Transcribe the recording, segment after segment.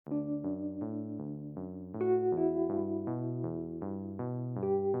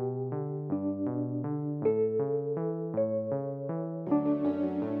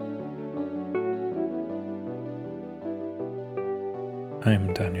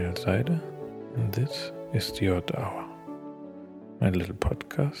Daniel Seide, and this is the Odd Hour, my little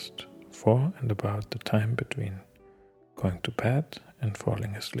podcast for and about the time between going to bed and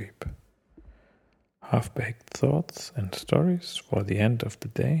falling asleep. Half-baked thoughts and stories for the end of the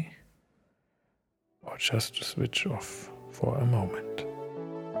day, or just to switch off for a moment.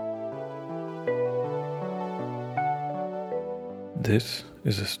 This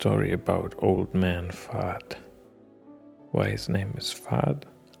is a story about old Man Faahd. Why his name is Faahd,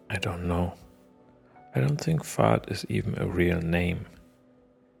 I don't know. I don't think Faahd is even a real name.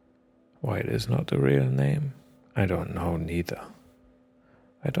 Why it is not a real name, I don't know neither.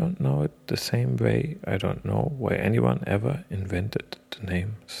 I don't know it the same way I don't know why anyone ever invented the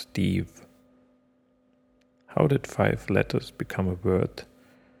name Steve. How did 5 letters become a word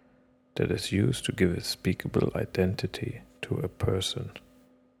that is used to give a speakable identity to a person?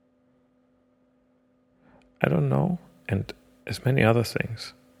 I don't know, and as many other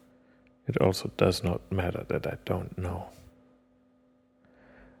things, it also does not matter that I don't know.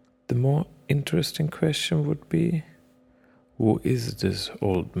 The more interesting question would be, who is this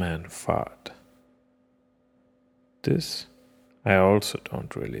old man Faahd? This I also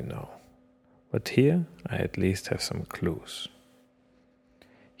don't really know, but here I at least have some clues.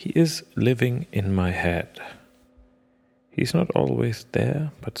 He is living in my head. He's not always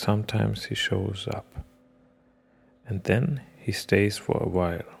there, but sometimes he shows up. And then he stays for a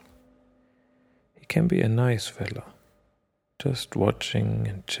while. He can be a nice fella, just watching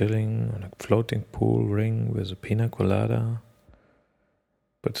and chilling on a floating pool ring with a pina colada.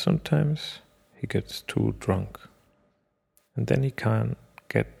 But sometimes he gets too drunk, and then he can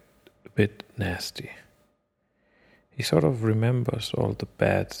get a bit nasty. He sort of remembers all the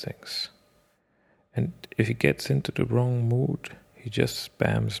bad things, and if he gets into the wrong mood, he just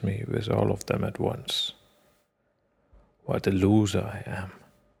spams me with all of them at once. What a loser I am,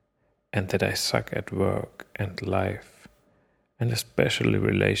 and that I suck at work and life, and especially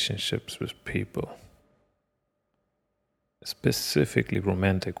relationships with people. Specifically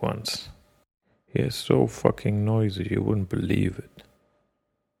romantic ones. He is so fucking noisy you wouldn't believe it.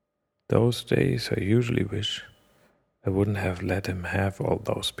 Those days I usually wish I wouldn't have let him have all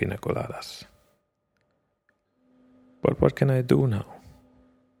those pina coladas. But what can I do now?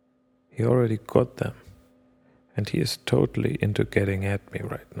 He already got them, and he is totally into getting at me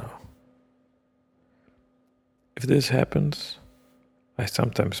right now. If this happens, I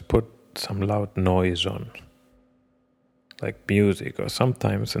sometimes put some loud noise on, like music, or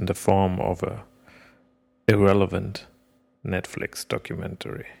sometimes in the form of a irrelevant Netflix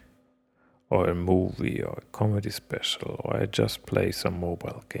documentary, or a movie, or a comedy special, or I just play some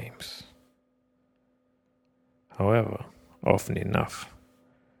mobile games. However, often enough,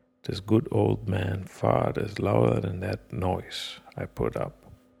 this good old man Faahd is louder than that noise I put up.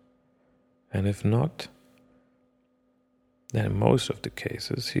 And if not, then in most of the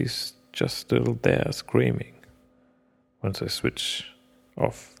cases he's just still there screaming once I switch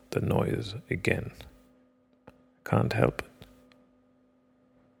off the noise again. I can't help it.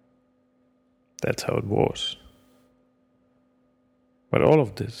 That's how it was. But all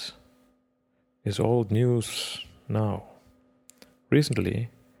of this is old news now. Recently,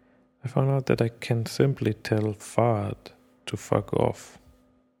 I found out that I can simply tell Faahd to fuck off.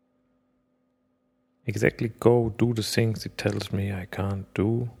 Exactly go do the things he tells me I can't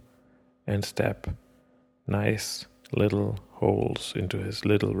do, and stab nice little holes into his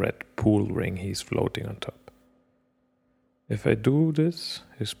little red pool ring he's floating on top. If I do this,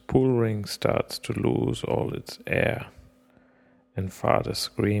 his pool ring starts to lose all its air, and Faahd is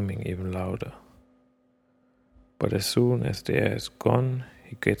screaming even louder. But as soon as the air is gone,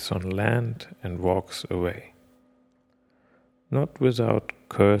 he gets on land and walks away. Not without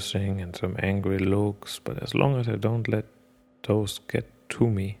cursing and some angry looks, but as long as I don't let those get to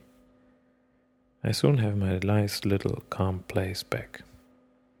me, I soon have my nice little calm place back.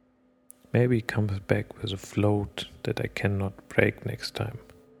 Maybe he comes back with a float that I cannot break next time.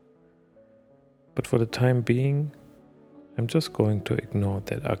 But for the time being, I'm just going to ignore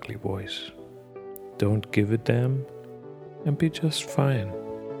that ugly voice. Don't give a damn and be just fine.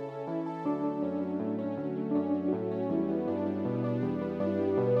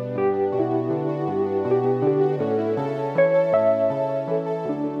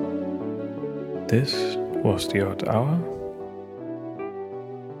 This was the Odd Hour.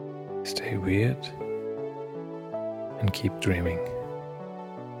 Stay weird and keep dreaming.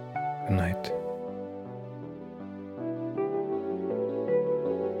 Good night.